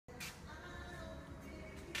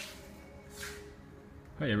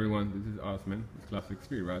Hi everyone, this is Osman with Classic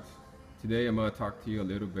Speed Rats. Today I'm going to talk to you a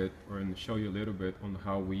little bit and show you a little bit on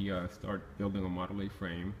how we start building a Model A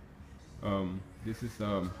frame. This is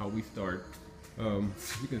how we start.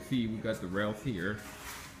 As you can see, we got the rails here,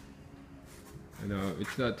 and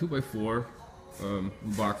it's a 2x4.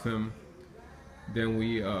 We box them, then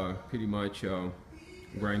we pretty much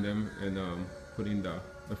grind them and put in the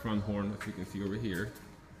front horn, as you can see over here.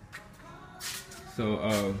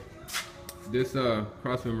 So this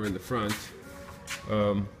cross member in the front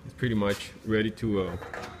is pretty much ready to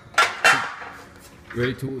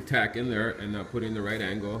tack in there and put in the right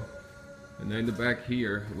angle. And then in the back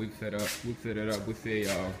here, we set it up with a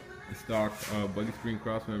stock buggy spring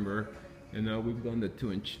cross member, and now we've done the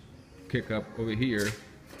 2-inch kick up over here.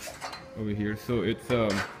 So it's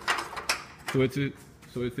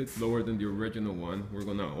lower than the original one. We're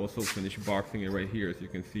gonna also finish boxing it right here. As you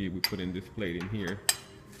can see, we put in this plate in here.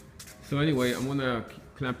 So anyway, I'm gonna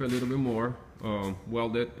clamp it a little bit more,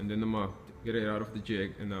 weld it, and then I'm gonna get it out of the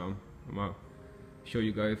jig, and I'm gonna show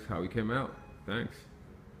you guys how it came out. Thanks.